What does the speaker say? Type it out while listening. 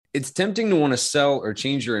It's tempting to want to sell or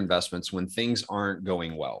change your investments when things aren't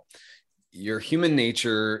going well. Your human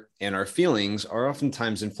nature and our feelings are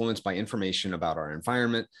oftentimes influenced by information about our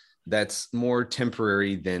environment that's more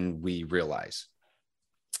temporary than we realize.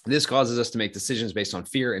 This causes us to make decisions based on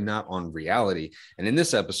fear and not on reality. And in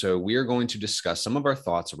this episode, we are going to discuss some of our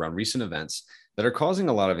thoughts around recent events that are causing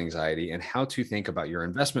a lot of anxiety and how to think about your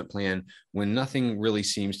investment plan when nothing really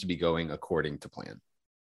seems to be going according to plan.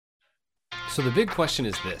 So the big question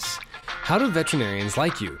is this: how do veterinarians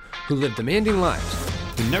like you, who live demanding lives,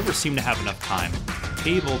 who never seem to have enough time,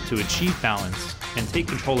 able to achieve balance and take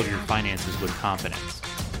control of your finances with confidence?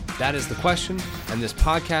 That is the question, and this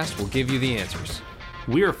podcast will give you the answers.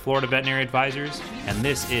 We are Florida Veterinary Advisors, and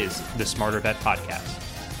this is the Smarter Vet Podcast.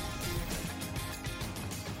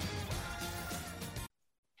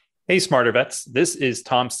 Hey, Smarter Vets. This is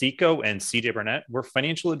Tom Seco and CJ Burnett. We're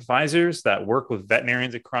financial advisors that work with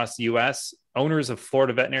veterinarians across the U.S., owners of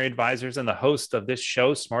Florida Veterinary Advisors, and the host of this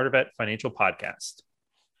show, Smarter Vet Financial Podcast.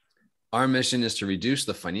 Our mission is to reduce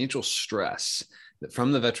the financial stress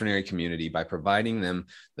from the veterinary community by providing them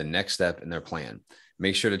the next step in their plan.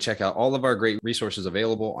 Make sure to check out all of our great resources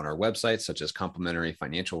available on our website, such as complimentary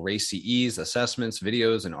financial RACEs, assessments,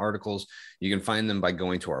 videos, and articles. You can find them by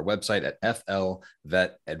going to our website at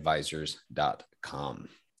flvetadvisors.com.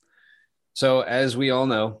 So as we all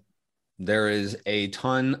know, there is a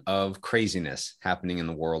ton of craziness happening in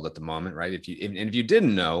the world at the moment, right? If you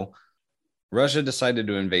didn't know, Russia decided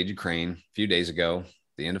to invade Ukraine a few days ago,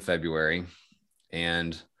 the end of February,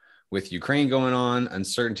 and with Ukraine going on,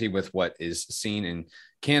 uncertainty with what is seen in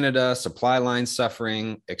Canada, supply lines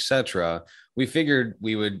suffering, etc., we figured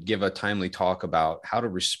we would give a timely talk about how to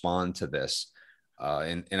respond to this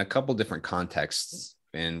in a couple different contexts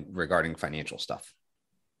and regarding financial stuff.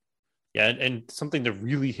 Yeah, and something to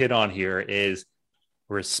really hit on here is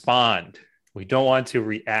respond. We don't want to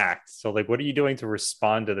react. So, what are you doing to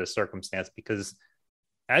respond to this circumstance? Because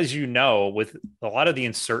as you know, with a lot of the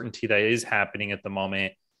uncertainty that is happening at the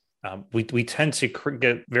moment, we tend to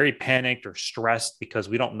get very panicked or stressed because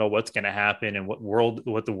we don't know what's going to happen and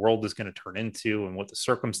what the world is going to turn into and what the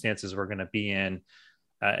circumstances we're going to be in.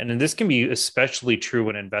 And then this can be especially true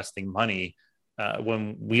when investing money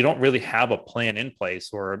when we don't really have a plan in place,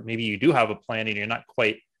 or maybe you do have a plan and you're not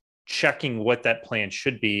quite checking what that plan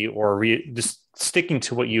should be, or just sticking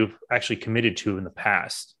to what you've actually committed to in the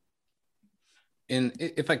past. And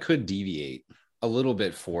if I could deviate a little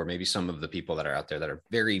bit for maybe some of the people that are out there that are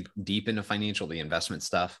very deep into the investment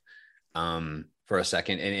stuff for a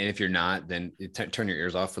second. And if you're not, then turn your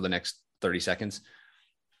ears off for the next 30 seconds.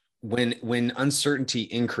 When uncertainty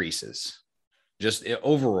increases, just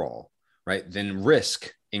overall, right, then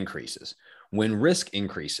risk increases. When risk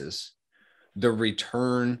increases, the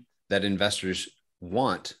return that investors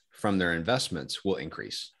want from their investments will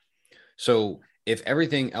increase. So if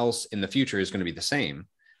everything else in the future is going to be the same,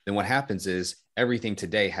 then what happens is everything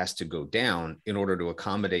today has to go down in order to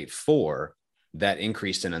accommodate for that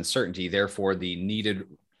increase in uncertainty. Therefore, the needed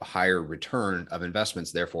higher return of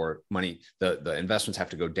investments, therefore the investments have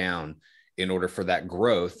to go down in order for that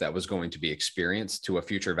growth that was going to be experienced to a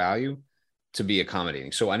future value to be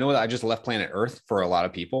accommodating. So I know that I just left planet Earth for a lot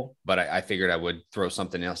of people, but I figured I would throw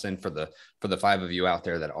something else in for the five of you out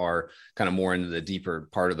there that are kind of more into the deeper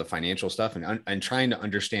part of the financial stuff and trying to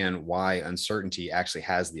understand why uncertainty actually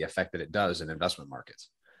has the effect that it does in investment markets.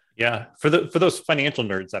 Yeah. For those financial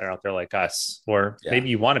nerds that are out there like us, or maybe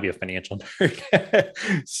you want to be a financial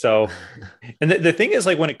nerd. So, and the thing is,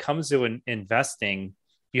 when it comes to investing,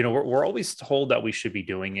 we're always told that we should be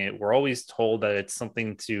doing it. We're always told that it's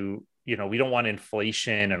something to, we don't want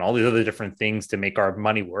inflation and all these other different things to make our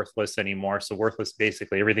money worthless anymore. So worthless,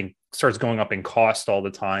 basically everything starts going up in cost all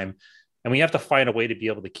the time. And we have to find a way to be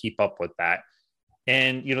able to keep up with that.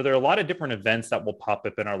 And, there are a lot of different events that will pop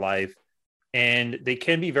up in our life, and they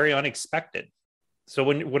can be very unexpected. So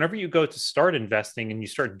whenever you go to start investing and you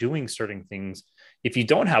start doing certain things, if you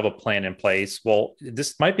don't have a plan in place, well,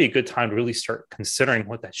 this might be a good time to really start considering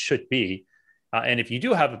what that should be. And if you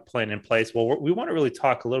do have a plan in place, well, we want to really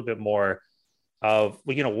talk a little bit more of,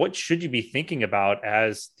 what should you be thinking about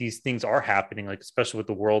as these things are happening, especially with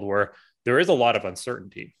the world where there is a lot of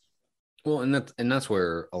uncertainty. Well, and that's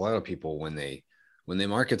where a lot of people, when the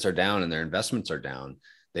markets are down and their investments are down,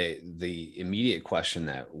 the immediate question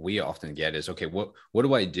that we often get is, okay, what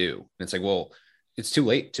do I do? And it's like, well, it's too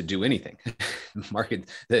late to do anything.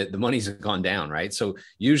 The money's gone down, right? So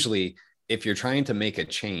usually, if you're trying to make a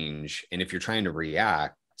change and if you're trying to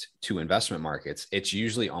react to investment markets, it's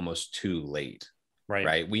usually almost too late,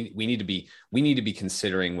 right? We need to be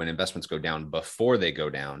considering when investments go down before they go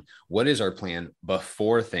down. What is our plan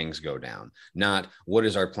before things go down? Not what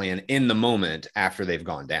is our plan in the moment after they've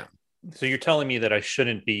gone down. So you're telling me that I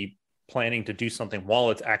shouldn't be planning to do something while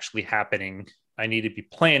it's actually happening. I need to be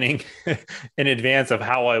planning in advance of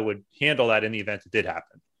how I would handle that in the event it did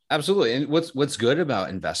happen. Absolutely. And what's good about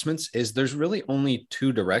investments is there's really only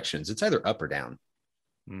two directions. It's either up or down.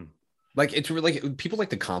 Like, it's really, like, people like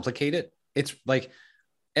to complicate it. It's like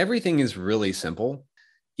everything is really simple.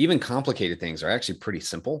 Even complicated things are actually pretty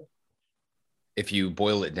simple if you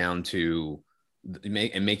boil it down to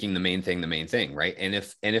making the main thing, right? And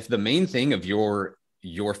if the main thing of your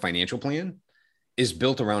financial plan is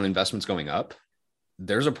built around investments going up,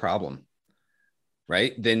 there's a problem,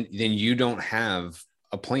 right? Then you don't have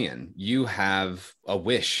a plan. You have a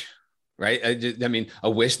wish, right? I mean, a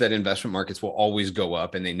wish that investment markets will always go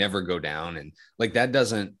up and they never go down. And like,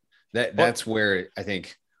 that's where I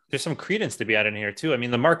think there's some credence to be added in here too. I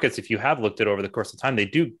mean, the markets, if you have looked at over the course of time, they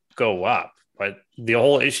do go up, but the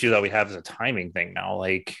whole issue that we have is a timing thing now.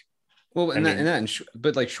 Like, well,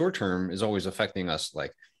 but like short term is always affecting us.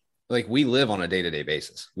 Like we live on a day-to-day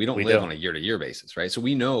basis. We don't live on a year-to-year basis, right? So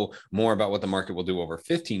we know more about what the market will do over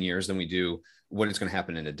 15 years than we do what it's going to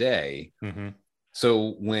happen in a day. Mm-hmm.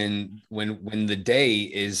 So when the day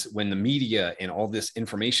is, when the media and all this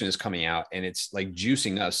information is coming out and it's like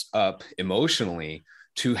juicing us up emotionally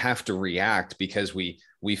to have to react because we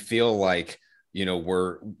feel like, you know,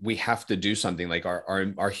 we have to do something. Like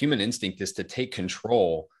our human instinct is to take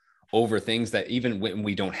control over things that even when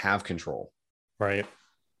we don't have control. Right.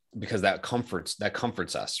 Because that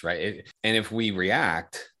comforts us, right? And if we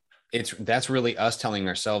react, that's really us telling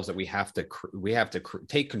ourselves that we have to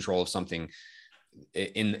take control of something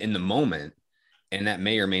in the moment, and that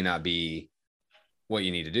may or may not be what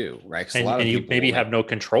you need to do, right? Because a lot of people maybe have no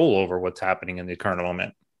control over what's happening in the current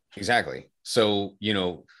moment. Exactly. So, you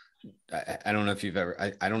know, I don't know if you've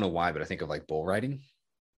ever, I don't know why, but I think of like bull riding.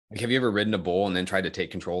 Like, have you ever ridden a bull and then tried to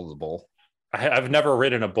take control of the bull? I've never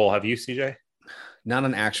ridden a bull. Have you, CJ? Not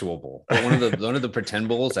an actual bull, but one of the pretend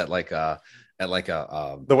bulls at like a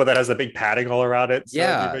the one that has the big padding all around it. So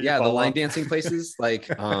the line dancing places. Like,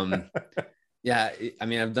 yeah, I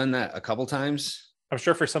mean, I've done that a couple times. I'm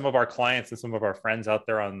sure for some of our clients and some of our friends out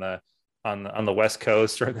there on the West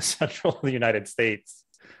Coast or in the central of the United States.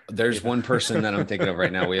 There's one person that I'm thinking of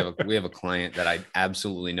right now. We have a client that I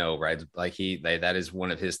absolutely know, right? Like that is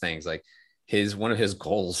one of his things. Like one of his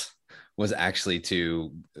goals was actually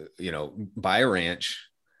to, you know, buy a ranch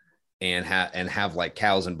and have like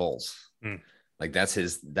cows and bulls. Like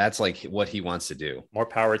that's like what he wants to do. More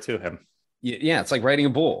power to him. Yeah. It's like riding a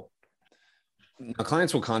bull. Now,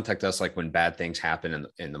 clients will contact us like when bad things happen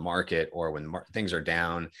in the market or when things are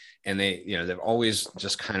down, and they're always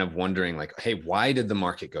just kind of wondering like, hey, why did the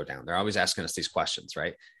market go down? They're always asking us these questions,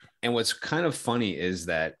 right? And what's kind of funny is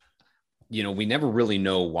that, you know, we never really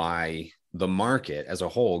know why the market as a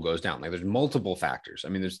whole goes down. Like, there's multiple factors. I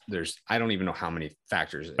mean, there's I don't even know how many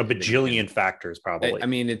factors. A bajillion factors, probably. I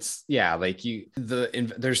mean, it's like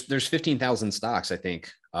there's 15,000 stocks. I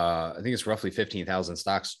think it's roughly 15,000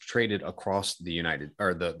 stocks traded across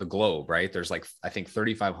the globe, right? There's like, I think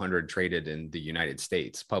 3,500 traded in the United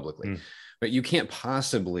States publicly, but you can't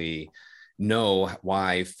possibly know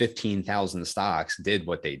why 15,000 stocks did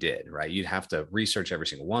what they did, right? You'd have to research every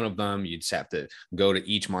single one of them. You'd have to go to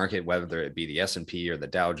each market, whether it be the S&P or the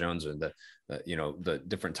Dow Jones or the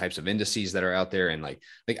different types of indices that are out there. And like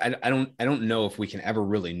I don't know if we can ever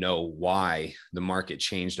really know why the market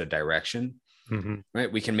changed a direction.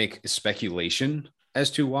 Right. We can make speculation as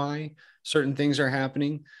to why certain things are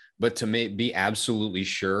happening, but to be absolutely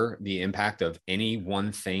sure the impact of any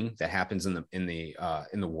one thing that happens in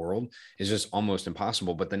the world is just almost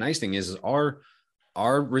impossible. But the nice thing is our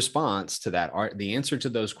response to that, the answer to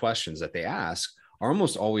those questions that they ask are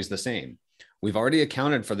almost always the same. We've already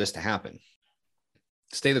accounted for this to happen.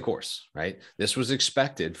 Stay the course, right? This was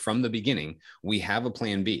expected from the beginning. We have a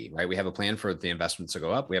plan B, right? We have a plan for the investments to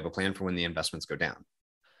go up. We have a plan for when the investments go down.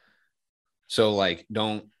 So like,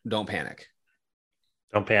 don't panic.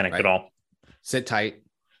 Don't panic at all. Sit tight.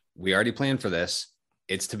 We already planned for this.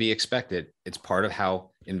 It's to be expected. It's part of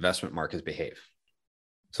how investment markets behave.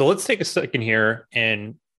 So let's take a second here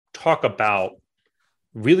and talk about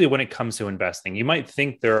really when it comes to investing. You might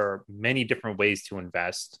think there are many different ways to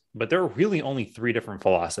invest, but there are really only 3 different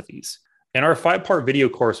philosophies. In our 5-part video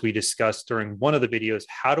course, we discussed during one of the videos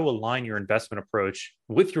how to align your investment approach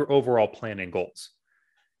with your overall plan and goals.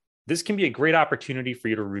 This can be a great opportunity for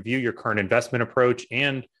you to review your current investment approach,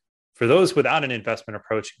 and for those without an investment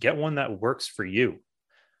approach, get one that works for you.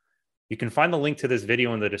 You can find the link to this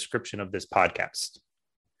video in the description of this podcast.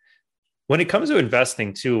 When it comes to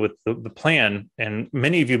investing too, with the plan, and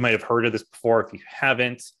many of you might have heard of this before, if you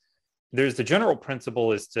haven't, there's the general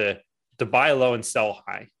principle is to buy low and sell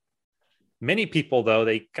high. Many people, though,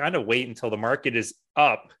 they kind of wait until the market is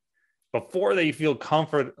up before they feel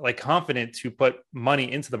confident to put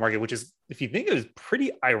money into the market, which is, if you think it was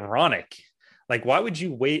pretty ironic. Like, why would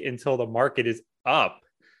you wait until the market is up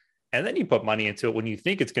and then you put money into it when you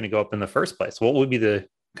think it's going to go up in the first place? What would be the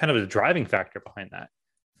kind of the driving factor behind that?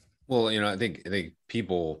 Well, I think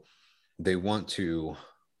people, they want to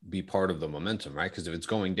be part of the momentum, right? Because if it's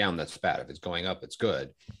going down, that's bad. If it's going up, it's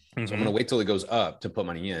good. Mm-hmm. So I'm going to wait till it goes up to put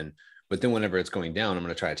money in. But then whenever it's going down, I'm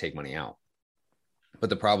going to try to take money out. But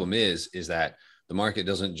the problem is that the market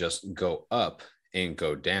doesn't just go up and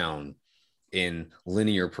go down in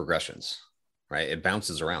linear progressions, right? It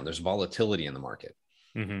bounces around. There's volatility in the market.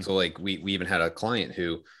 Mm-hmm. So like we even had a client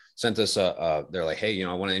who sent us they're like, hey,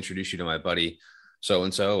 I want to introduce you to my buddy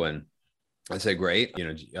so-and-so. And I said, great.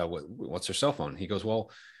 What's their cell phone? He goes,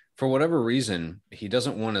 well, for whatever reason, he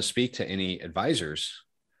doesn't want to speak to any advisors.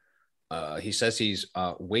 He says he's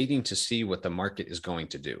waiting to see what the market is going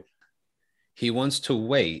to do. He wants to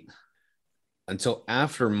wait until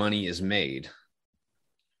after money is made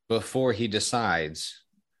before he decides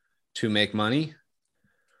to make money,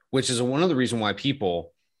 which is one of the reasons why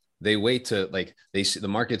people, they wait to, like, they see the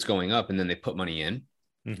market's going up and then they put money in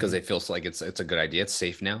because they feel like it's a good idea. It's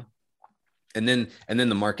safe now. And then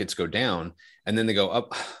the markets go down and then they go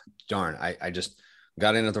up. Darn, I just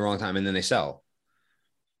got in at the wrong time. And then they sell.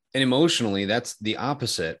 And emotionally, that's the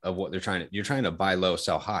opposite of what you're trying to buy low,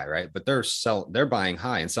 sell high, right? But they're buying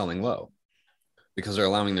high and selling low because they're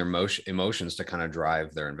allowing their emotions to kind of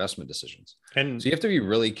drive their investment decisions. And so you have to be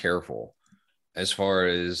really careful as far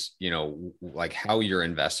as, like how you're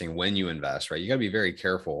investing, when you invest, right? You got to be very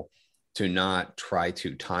careful to not try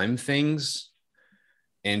to time things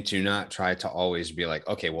and to not try to always be like,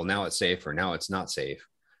 okay, well, now it's safe or now it's not safe.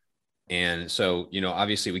 And so,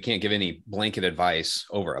 obviously we can't give any blanket advice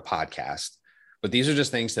over a podcast, but these are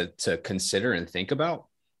just things to consider and think about.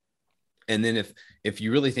 And then if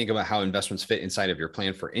you really think about how investments fit inside of your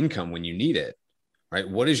plan for income when you need it, right?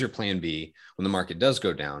 What is your plan B when the market does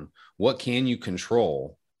go down? What can you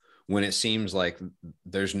control when it seems like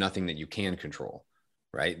there's nothing that you can control,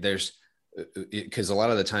 right? Because a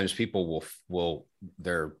lot of the times people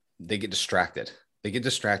they get distracted. They get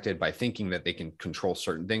distracted by thinking that they can control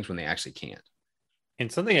certain things when they actually can't.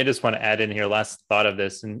 And something I just want to add in here, last thought of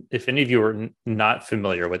this, and if any of you are not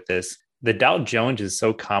familiar with this, the Dow Jones is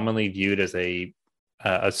so commonly viewed as a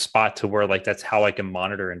spot to where, like, that's how I can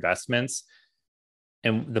monitor investments.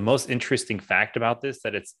 And the most interesting fact about this,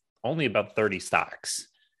 that it's only about 30 stocks.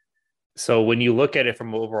 So when you look at it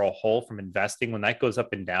from overall whole, from investing, when that goes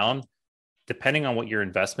up and down, depending on what your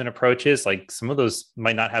investment approach is, like some of those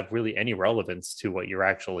might not have really any relevance to what you're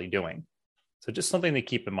actually doing. So just something to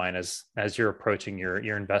keep in mind as you're approaching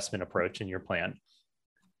your investment approach and your plan.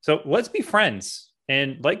 So let's be friends,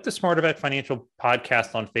 and like the Smarter Bet Financial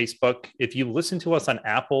podcast on Facebook. If you listen to us on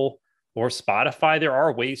Apple or Spotify, there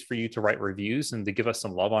are ways for you to write reviews and to give us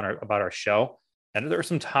some love about our show. And if there are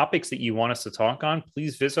some topics that you want us to talk on,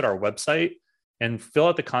 please visit our website and fill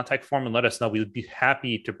out the contact form and let us know. We would be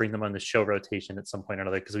happy to bring them on the show rotation at some point or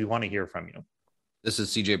another, because we want to hear from you. This is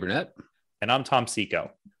CJ Burnett. And I'm Tom Seco.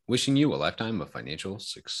 Wishing you a lifetime of financial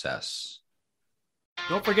success.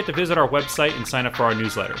 Don't forget to visit our website and sign up for our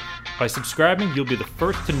newsletter. By subscribing, you'll be the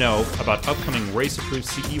first to know about upcoming race-approved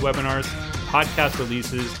CE webinars, podcast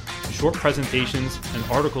releases, short presentations, and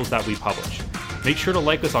articles that we publish. Make sure to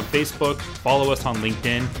like us on Facebook, follow us on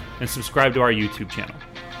LinkedIn, and subscribe to our YouTube channel.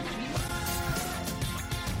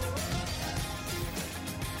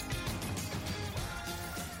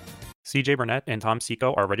 CJ Burnett and Tom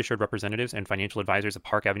Seco are registered representatives and financial advisors of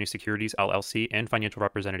Park Avenue Securities, LLC, and financial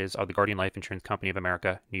representatives of the Guardian Life Insurance Company of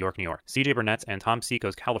America, New York, New York. CJ Burnett's and Tom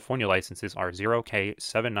Seco's California licenses are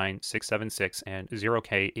 0K79676 and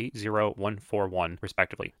 0K80141,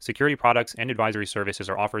 respectively. Security products and advisory services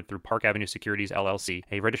are offered through Park Avenue Securities, LLC,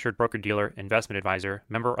 a registered broker-dealer, investment advisor,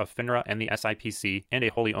 member of FINRA and the SIPC, and a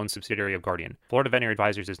wholly owned subsidiary of Guardian. Florida Veterinary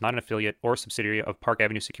Advisors is not an affiliate or subsidiary of Park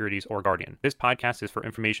Avenue Securities or Guardian. This podcast is for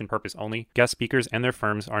information purpose only. Guest speakers and their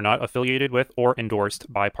firms are not affiliated with or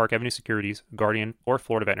endorsed by Park Avenue Securities, Guardian, or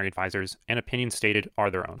Florida Veterinary Advisors, and opinions stated are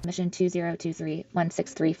their own. Mission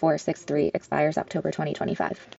 2023-163463 expires October 2025.